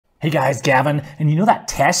Hey guys, Gavin, and you know that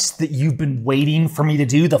test that you've been waiting for me to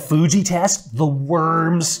do, the Fuji test, the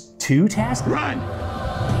Worms 2 test? Run!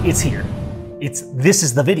 It's here. This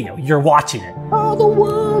is the video. You're watching it. Oh, the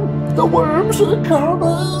worms are coming!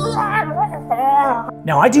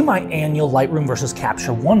 Now, I do my annual Lightroom versus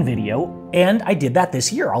Capture One video, and I did that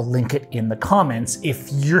this year. I'll link it in the comments if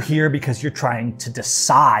you're here because you're trying to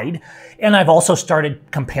decide. And I've also started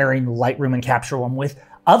comparing Lightroom and Capture One with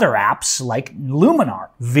other apps like Luminar.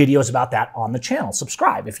 Videos about that on the channel.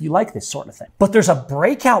 Subscribe if you like this sort of thing. But there's a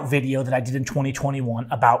breakout video that I did in 2021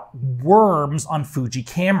 about worms on Fuji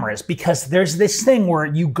cameras, because there's this thing where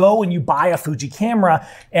you go and you buy a Fuji camera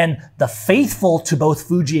and the faithful to both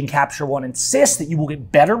Fuji and Capture One insist that you will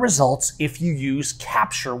get better results if you use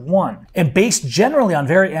Capture One. And based generally on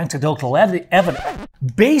very anecdotal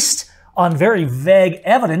evidence, on very vague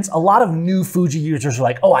evidence, a lot of new Fuji users are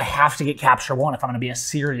like, oh, I have to get Capture One if I'm going to be a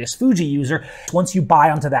serious Fuji user. Once you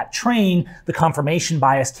buy onto that train, the confirmation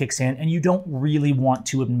bias kicks in and you don't really want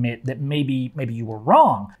to admit that maybe you were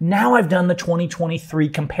wrong. Now I've done the 2023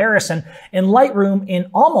 comparison, and Lightroom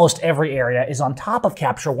in almost every area is on top of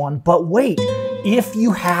Capture One. But wait, if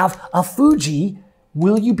you have a Fuji,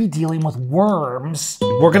 will you be dealing with worms?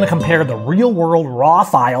 We're going to compare the real world raw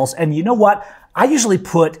files, and you know what? I usually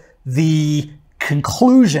put the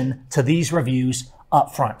conclusion to these reviews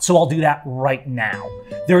up front. So I'll do that right now.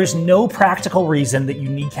 There is no practical reason that you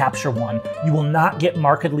need Capture One. You will not get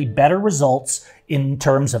markedly better results in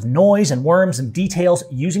terms of noise and worms and details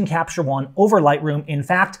using Capture One over Lightroom. In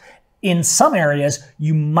fact, in some areas,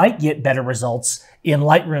 you might get better results in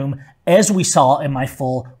Lightroom, as we saw in my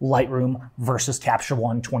full Lightroom versus Capture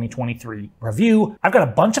One 2023 review. I've got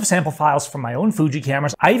a bunch of sample files from my own Fuji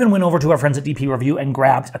cameras. I even went over to our friends at DP Review and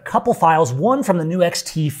grabbed a couple files, one from the new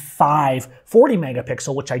X-T5 40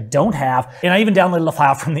 megapixel, which I don't have, and I even downloaded a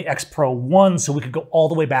file from the X Pro 1 so we could go all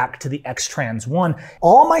the way back to the X Trans 1.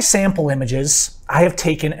 All my sample images I have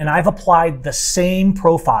taken and I've applied the same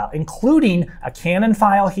profile, including a Canon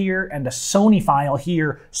file here and a Sony file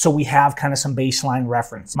here, so we have kind of some baseline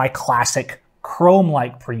reference. My classic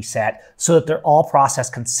Chrome-like preset, so that they're all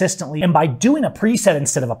processed consistently. And by doing a preset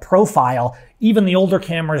instead of a profile, even the older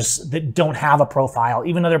cameras that don't have a profile,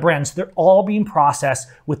 even other brands, they're all being processed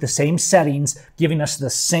with the same settings, giving us the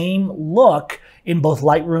same look in both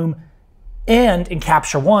Lightroom and in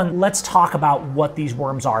Capture One. Let's talk about what these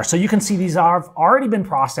worms are. So you can see these have already been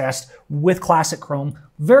processed with classic Chrome.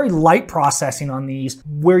 Very light processing on these.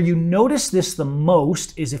 Where you notice this the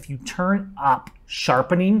most is if you turn up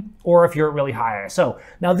sharpening or if you're at really high ISO.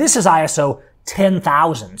 Now this is ISO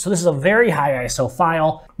 10,000. So this is a very high ISO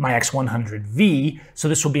file, my X100V. So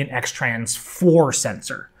this will be an X-Trans 4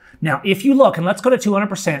 sensor. Now, if you look, and let's go to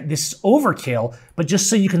 200%, this is overkill, but just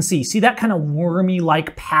so you can see that kind of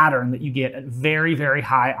wormy-like pattern that you get at very, very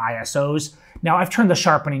high ISOs. Now, I've turned the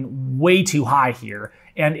sharpening way too high here,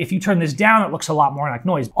 and if you turn this down, it looks a lot more like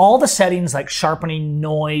noise. All the settings like sharpening,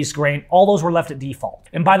 noise, grain, all those were left at default.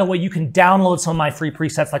 And by the way, you can download some of my free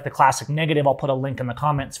presets like the classic negative. I'll put a link in the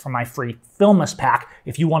comments for my free Filmus pack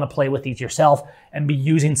if you want to play with these yourself and be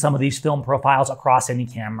using some of these film profiles across any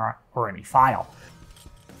camera or any file.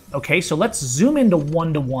 Okay, so let's zoom into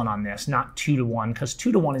 1:1 on this, not 2:1, because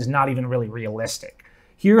 2:1 is not even really realistic.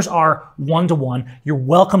 Here's our 1:1. You're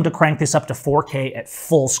welcome to crank this up to 4K at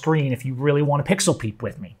full screen if you really want to pixel peep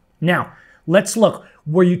with me. Now, let's look.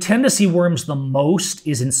 Where you tend to see worms the most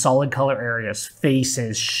is in solid color areas,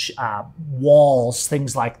 faces, walls,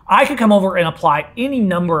 things like that. I could come over and apply any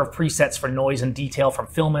number of presets for noise and detail from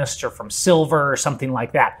Filmist or from Silver or something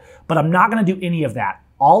like that, but I'm not going to do any of that.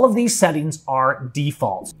 All of these settings are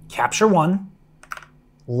defaults. Capture One,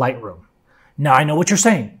 Lightroom. Now I know what you're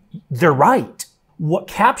saying. They're right. What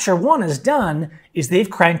Capture One has done is they've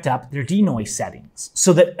cranked up their denoise settings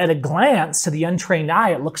so that at a glance to the untrained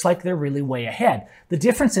eye, it looks like they're really way ahead. The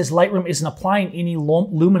difference is Lightroom isn't applying any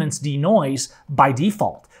luminance denoise by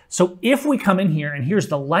default. So if we come in here and here's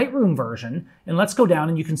the Lightroom version, and let's go down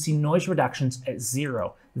and you can see noise reductions at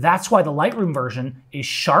 0. That's why the Lightroom version is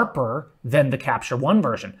sharper than the Capture One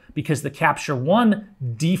version, because the Capture One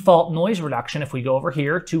default noise reduction, if we go over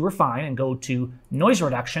here to refine and go to noise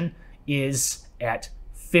reduction, is at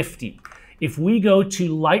 50. If we go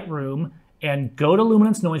to Lightroom and go to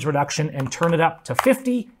luminance noise reduction and turn it up to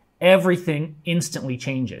 50, everything instantly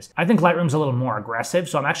changes. I think Lightroom's a little more aggressive,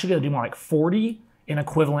 so I'm actually gonna do more like 40 and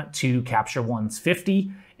equivalent to Capture One's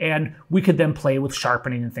 50. And we could then play with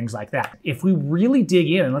sharpening and things like that. If we really dig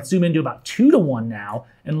in, and let's zoom into about 2:1 now,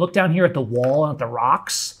 and look down here at the wall and at the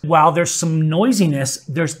rocks, while there's some noisiness,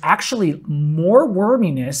 there's actually more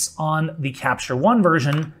worminess on the Capture One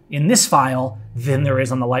version in this file than there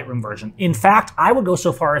is on the Lightroom version. In fact, I would go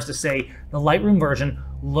so far as to say the Lightroom version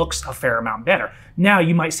looks a fair amount better. Now,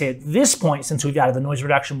 you might say at this point, since we've added the noise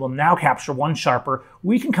reduction, we'll now Capture One sharper.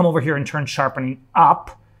 We can come over here and turn sharpening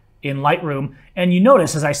up in Lightroom. And you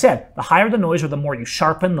notice, as I said, the higher the noise or the more you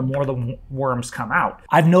sharpen, the more the worms come out.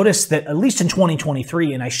 I've noticed that at least in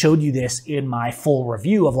 2023, and I showed you this in my full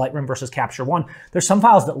review of Lightroom versus Capture One, there's some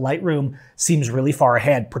files that Lightroom seems really far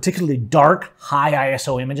ahead, particularly dark, high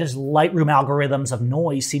ISO images. Lightroom algorithms of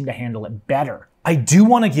noise seem to handle it better. I do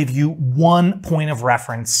want to give you one point of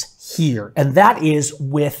reference here, and that is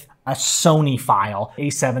with a Sony file,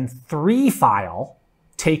 A7 III file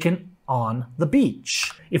taken on the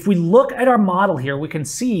beach. If we look at our model here, we can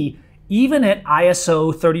see even at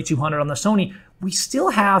ISO 3200 on the Sony, we still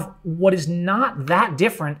have what is not that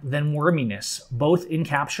different than worminess, both in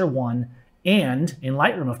Capture One and in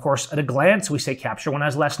Lightroom. Of course, at a glance, we say Capture One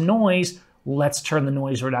has less noise. Let's turn the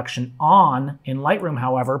noise reduction on in Lightroom,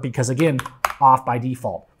 however, because again, off by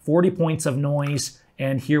default. 40 points of noise,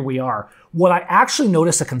 and here we are. What I actually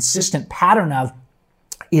notice a consistent pattern of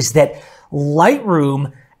is that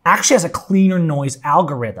Lightroom actually has a cleaner noise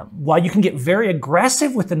algorithm. While you can get very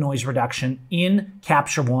aggressive with the noise reduction in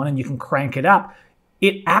Capture One and you can crank it up,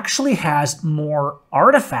 it actually has more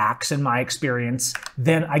artifacts, in my experience,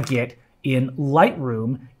 than I get in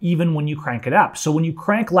Lightroom, even when you crank it up. So when you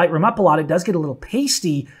crank Lightroom up a lot, it does get a little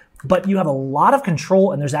pasty, but you have a lot of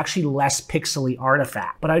control and there's actually less pixely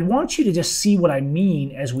artifact. But I want you to just see what I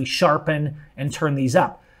mean as we sharpen and turn these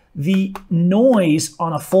up. The noise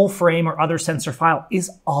on a full frame or other sensor file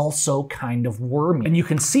is also kind of wormy. And you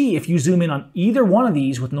can see if you zoom in on either one of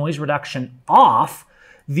these with noise reduction off,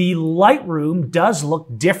 the Lightroom does look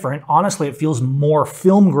different. Honestly, it feels more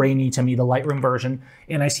film grainy to me, the Lightroom version,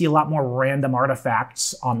 and I see a lot more random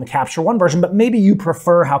artifacts on the Capture One version, but maybe you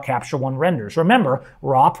prefer how Capture One renders. Remember,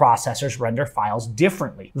 raw processors render files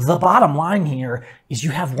differently. The bottom line here is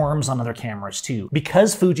you have worms on other cameras too.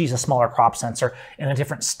 Because Fuji's a smaller crop sensor and a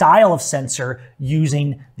different style of sensor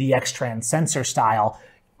using the X-Trans sensor style,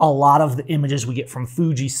 a lot of the images we get from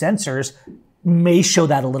Fuji sensors may show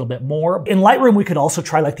that a little bit more. In Lightroom, we could also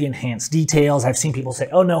try like the enhanced details. I've seen people say,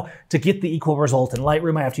 oh no, to get the equal result in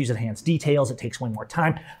Lightroom, I have to use enhanced details. It takes way more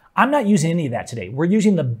time. I'm not using any of that today. We're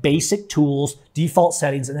using the basic tools, default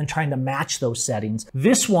settings, and then trying to match those settings.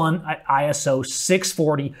 This one at ISO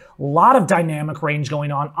 640, a lot of dynamic range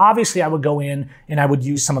going on. Obviously, I would go in and I would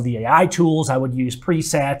use some of the AI tools. I would use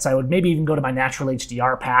presets. I would maybe even go to my natural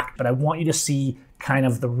HDR pack, but I want you to see kind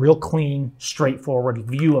of the real clean, straightforward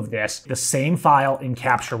view of this. The same file in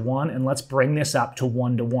Capture One, and let's bring this up to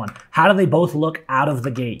 1:1. How do they both look out of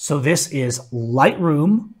the gate? So this is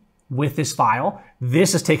Lightroom with this file.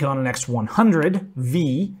 This is taken on an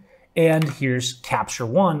X100V, and here's Capture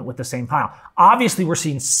One with the same file. Obviously, we're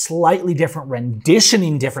seeing slightly different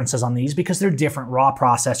renditioning differences on these because they're different raw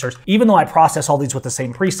processors. Even though I process all these with the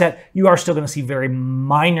same preset, you are still going to see very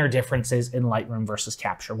minor differences in Lightroom versus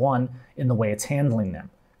Capture One in the way it's handling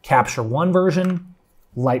them. Capture One version,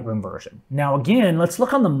 Lightroom version. Now again, let's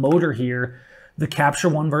look on the motor here. The Capture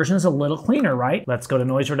One version is a little cleaner, right? Let's go to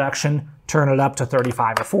noise reduction, turn it up to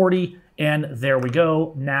 35 or 40, and there we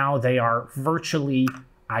go. Now they are virtually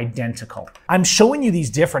identical. I'm showing you these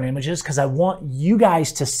different images because I want you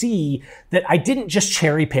guys to see that I didn't just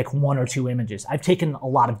cherry pick one or two images. I've taken a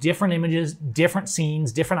lot of different images, different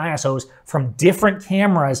scenes, different ISOs from different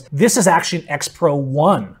cameras. This is actually an X Pro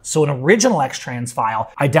 1, so an original X-Trans file.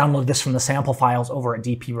 I downloaded this from the sample files over at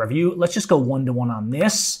DP Review. Let's just go 1:1 on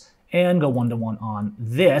this and go 1:1 on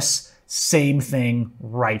this. Same thing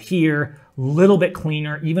right here. Little bit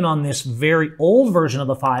cleaner, even on this very old version of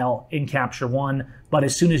the file in Capture One, but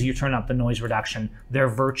as soon as you turn up the noise reduction, they're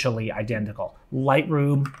virtually identical.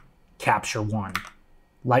 Lightroom, Capture One.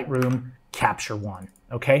 Lightroom, Capture One,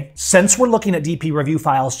 okay? Since we're looking at DP Review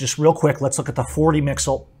files, just real quick, let's look at the 40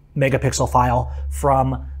 megapixel file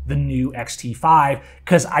from the new X-T5,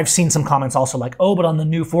 because I've seen some comments also like, oh, but on the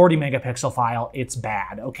new 40 megapixel file, it's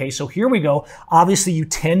bad. Okay, so here we go. Obviously, you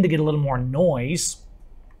tend to get a little more noise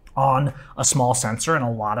on a small sensor and a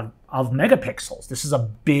lot of megapixels. This is a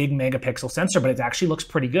big megapixel sensor, but it actually looks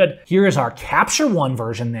pretty good. Here is our Capture One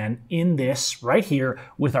version then in this right here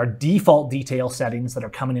with our default detail settings that are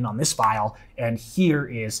coming in on this file. And here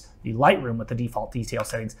is the Lightroom with the default detail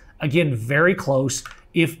settings. Again, very close.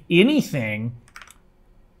 If anything,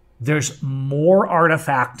 There's more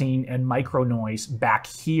artifacting and micro noise back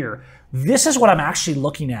here. This is what I'm actually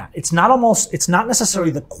looking at. It's not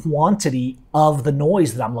necessarily the quantity of the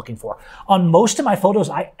noise that I'm looking for. On most of my photos,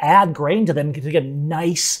 I add grain to them to get a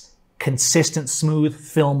nice, consistent, smooth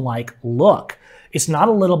film-like look. It's not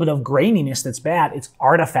a little bit of graininess that's bad, it's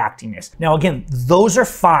artifactiness. Now again, those are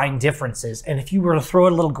fine differences, and if you were to throw a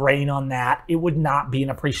little grain on that, it would not be an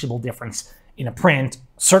appreciable difference in a print,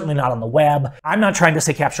 certainly not on the web. I'm not trying to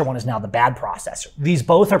say Capture One is now the bad processor. These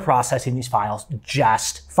both are processing these files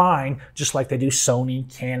just fine, just like they do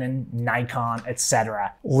Sony, Canon, Nikon,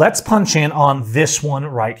 etc. Let's punch in on this one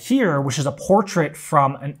right here, which is a portrait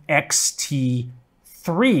from an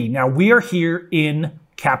X-T3. Now we are here in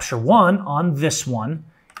Capture One on this one,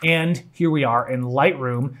 and here we are in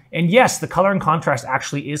Lightroom. And yes, the color and contrast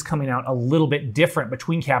actually is coming out a little bit different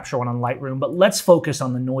between Capture One and Lightroom, but let's focus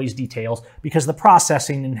on the noise details because the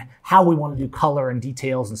processing and how we want to do color and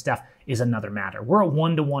details and stuff is another matter. We're at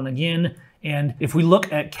 1:1 again, and if we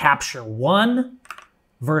look at Capture One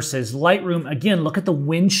versus Lightroom, again, look at the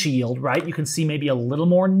windshield, right? You can see maybe a little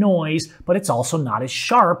more noise, but it's also not as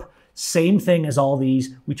sharp. Same thing as all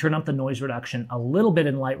these. We turn up the noise reduction a little bit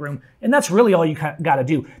in Lightroom, and that's really all you got to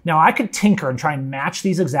do. Now, I could tinker and try and match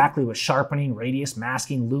these exactly with sharpening, radius,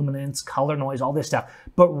 masking, luminance, color noise, all this stuff.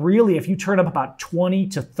 But really, if you turn up about 20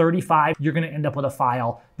 to 35, you're going to end up with a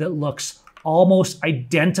file that looks almost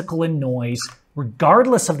identical in noise,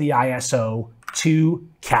 regardless of the ISO, to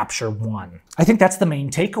Capture One. I think that's the main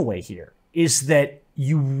takeaway here, is that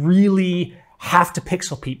you really have to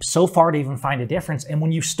pixel peep so far to even find a difference. And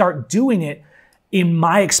when you start doing it, in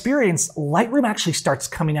my experience, Lightroom actually starts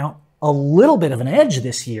coming out a little bit of an edge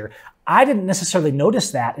this year. I didn't necessarily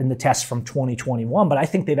notice that in the tests from 2021, but I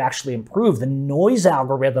think they've actually improved the noise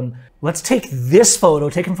algorithm. Let's take this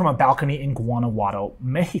photo taken from a balcony in Guanajuato,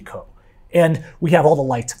 Mexico. And we have all the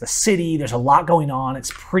lights of the city. There's a lot going on.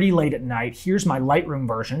 It's pretty late at night. Here's my Lightroom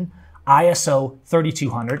version, ISO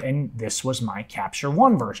 3200, and this was my Capture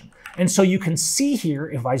One version. And so you can see here,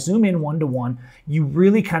 if I zoom in 1:1, you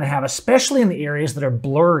really kind of have, especially in the areas that are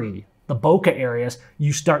blurry, the bokeh areas,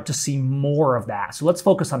 you start to see more of that. So let's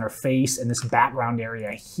focus on her face and this background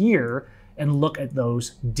area here and look at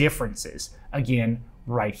those differences. Again,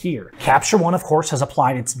 right here. Capture One, of course, has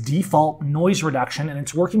applied its default noise reduction, and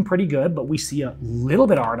it's working pretty good, but we see a little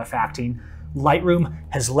bit of artifacting. Lightroom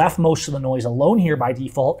has left most of the noise alone here by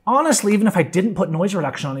default. Honestly, even if I didn't put noise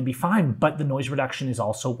reduction on, it'd be fine, but the noise reduction is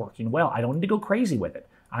also working well. I don't need to go crazy with it.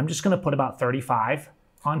 I'm just gonna put about 35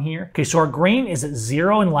 on here. Okay, so our grain is at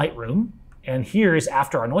 0 in Lightroom, and here is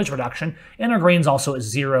after our noise reduction, and our grain's also at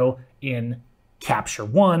 0 in Capture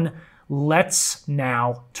One. Let's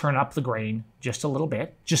now turn up the grain just a little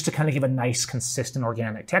bit, just to kind of give a nice, consistent,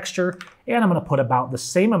 organic texture. And I'm gonna put about the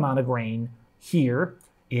same amount of grain here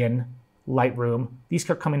in Lightroom. These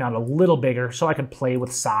are coming out a little bigger, so I could play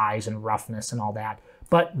with size and roughness and all that.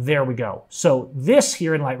 But there we go. So this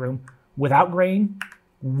here in Lightroom, without grain,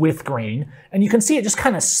 with grain, and you can see it just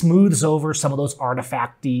kind of smooths over some of those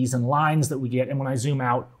artifacties and lines that we get. And when I zoom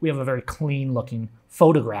out, we have a very clean looking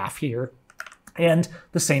photograph here. And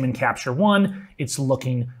the same in Capture One, it's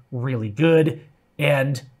looking really good.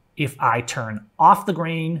 And if I turn off the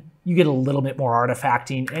grain, you get a little bit more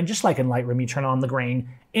artifacting. And just like in Lightroom, you turn on the grain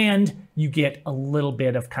and you get a little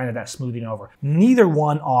bit of kind of that smoothing over. Neither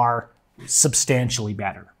one are substantially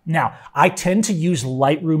better. Now, I tend to use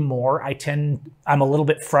Lightroom more. I'm a little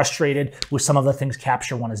bit frustrated with some of the things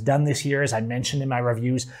Capture One has done this year, as I mentioned in my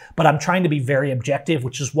reviews, but I'm trying to be very objective,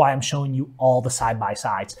 which is why I'm showing you all the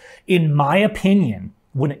side-by-sides. In my opinion,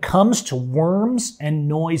 when it comes to worms and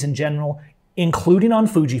noise in general, including on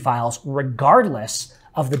Fuji files, regardless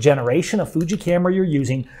of the generation of Fuji camera you're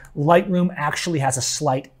using, Lightroom actually has a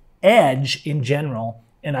slight edge in general,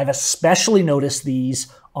 and I've especially noticed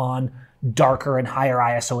these on darker and higher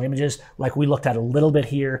ISO images, like we looked at a little bit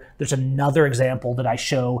here. There's another example that I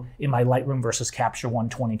show in my Lightroom versus Capture One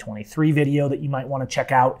 2023 video that you might want to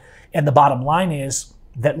check out. And the bottom line is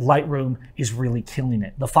that Lightroom is really killing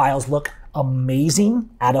it. The files look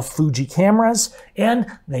amazing out of Fuji cameras, and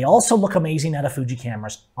they also look amazing out of Fuji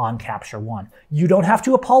cameras on Capture One. You don't have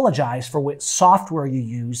to apologize for what software you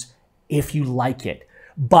use if you like it,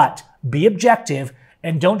 but be objective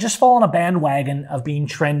and don't just fall on a bandwagon of being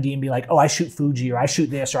trendy and be like, oh, I shoot Fuji, or I shoot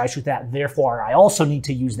this, or I shoot that, therefore I also need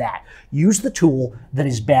to use that. Use the tool that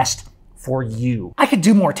is best for you. I could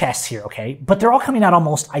do more tests here, okay? But they're all coming out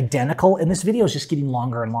almost identical, and this video is just getting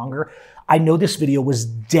longer and longer. I know this video was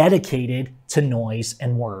dedicated to noise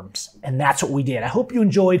and worms, and that's what we did. I hope you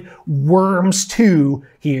enjoyed Worms 2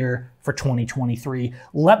 here for 2023.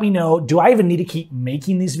 Let me know, do I even need to keep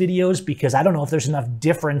making these videos? Because I don't know if there's enough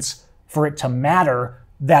difference for it to matter.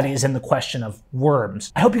 That is in the question of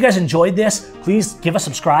worms. I hope you guys enjoyed this. Please give a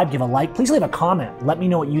subscribe, give a like. Please leave a comment. Let me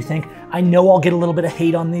know what you think. I know I'll get a little bit of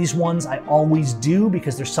hate on these ones. I always do,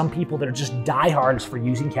 because there's some people that are just diehards for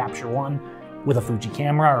using Capture One with a Fuji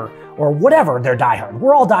camera or whatever. They're diehard.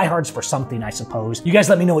 We're all diehards for something, I suppose. You guys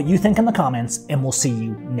let me know what you think in the comments, and we'll see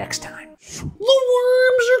you next time. The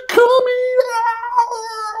worms are coming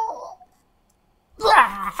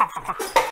out!